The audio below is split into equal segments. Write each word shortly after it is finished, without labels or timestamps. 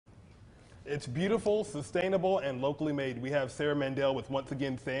It's beautiful, sustainable, and locally made. We have Sarah Mandell with Once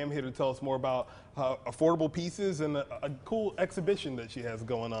Again Sam here to tell us more about affordable pieces and a cool exhibition that she has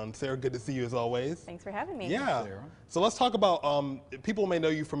going on. Sarah, good to see you as always. Thanks for having me. Yeah. Sarah. So let's talk about, people may know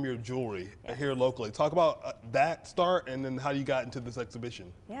you from your jewelry here locally. Talk about that start and then how you got into this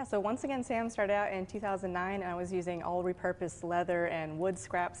exhibition. Yeah, so Once Again Sam started out in 2009, and I was using all repurposed leather and wood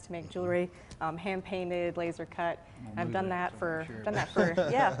scraps to make jewelry, hand painted, laser cut. I've done that for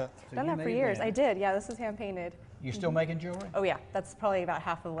years. that. I did. Yeah, this is hand painted. You still making jewelry? Oh yeah, that's probably about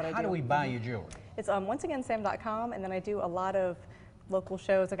half of what I do. How do we buy your jewelry? It's onceagainsam.com, and then I do a lot of local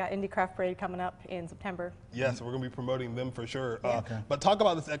shows. I got Indie Craft Parade coming up in September. Yes, we're going to be promoting them for sure. Okay. But talk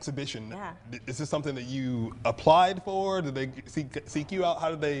about this exhibition. Yeah. Is this something that you applied for? Did they seek you out?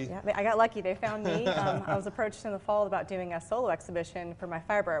 How did they? Yeah, I got lucky. They found me. I was approached in the fall about doing a solo exhibition for my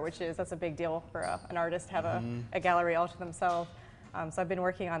fiber, that's a big deal for an artist to have a gallery all to themselves. So I've been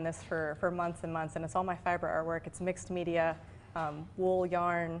working on this for months and months, and it's all my fiber artwork. It's mixed media, wool,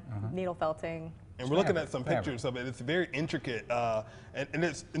 yarn, needle felting. And we're looking at some pictures of it. It's very intricate, and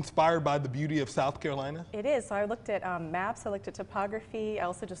it's inspired by the beauty of South Carolina. It is. So I looked at maps, I looked at topography, I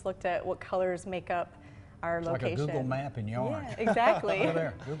also just looked at what colors make up our location. Like a Google map in yarn. Yeah, exactly. Over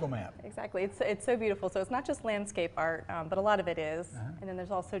there, Google map. Exactly. It's so beautiful. So it's not just landscape art, but a lot of it is. And then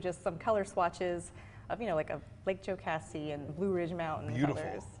there's also just some color swatches of, like a Lake Jocassee and Blue Ridge Mountain Beautiful.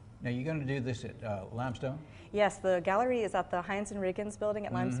 colors. Now, you're going to do this at Limestone? Yes, the gallery is at the Hines and Riggins building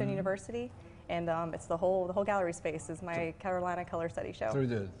at Limestone University, and it's the whole gallery space is my Carolina Color Study show. Through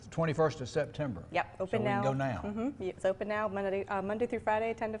the 21st of September. Yep, open so now. We can go now. It's open now, Monday through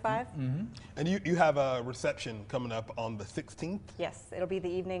Friday, 10 to 5. And you have a reception coming up on the 16th? Yes, it'll be the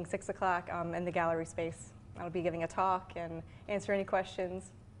evening, 6 o'clock in the gallery space. I'll be giving a talk and answer any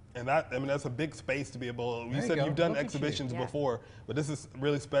questions. And that's a big space to be able. You There you said go. you've done Look at exhibitions you. Yeah. before, but this is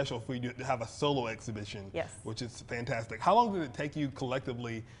really special for you to have a solo exhibition. Yes. Which is fantastic. How long did it take you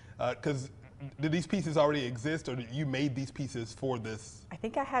collectively? Because did these pieces already exist, or did you made these pieces for this? I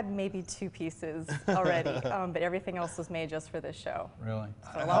think I had maybe 2 pieces already, but everything else was made just for this show. Really?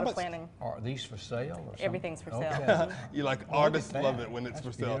 So a lot of planning. Are these for sale or something? Everything's for sale. Okay. You like Well, artists look at love that. it when it's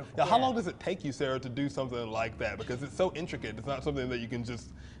That's for sale. beautiful. Now, how Yeah. long does it take you, Sarah, to do something like that? Because it's so intricate. It's not something that you can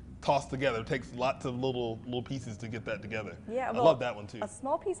just toss together. It takes lots of little pieces to get that together. Yeah, I well, love that one too. A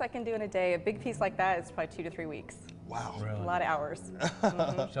small piece I can do in a day. A big piece like that is probably 2 to 3 weeks. Wow. Really? A lot of hours.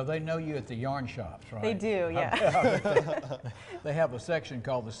 So they know you at the yarn shops, right? They do, yeah. They have a section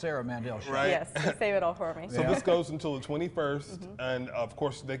called the Sarah Mandell Shop. Right. Yes, they save it all for me. So this goes until the 21st, and of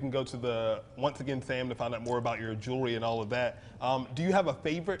course they can go to the Once Again Sam to find out more about your jewelry and all of that. Do you have a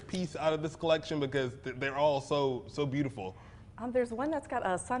favorite piece out of this collection, because they're all so beautiful? There's one that's got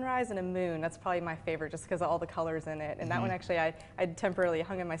a sunrise and a moon. That's probably my favorite, just because of all the colors in it. And that one actually, I temporarily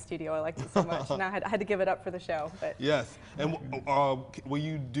hung in my studio. I liked it so much. Now I had to give it up for the show. But Yes. And will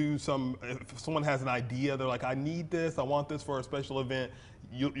you do some? If someone has an idea, they're like, I need this, I want this for a special event.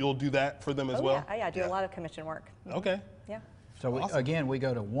 You'll do that for them as well. Yeah, I do a lot of commission work. Okay. Yeah. So Awesome. again, we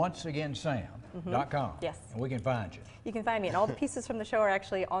go to onceagainsam.com. Yes. And we can find you. You can find me, and all the pieces from the show are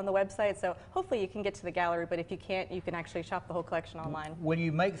actually on the website. So hopefully you can get to the gallery. But if you can't, you can actually shop the whole collection online. Will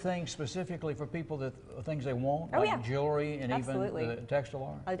you make things specifically for people things they want, Oh, like yeah. jewelry and Absolutely. even the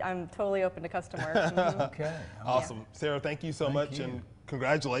textile art? I'm totally open to custom work. Mhm. Okay. Awesome. Sarah, thank you so Thank much, you. and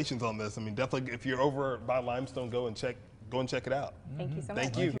congratulations on this. I mean, definitely, if you're over by Limestone, go and check it out. Thank you so much.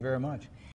 Thank you. Thank you very much.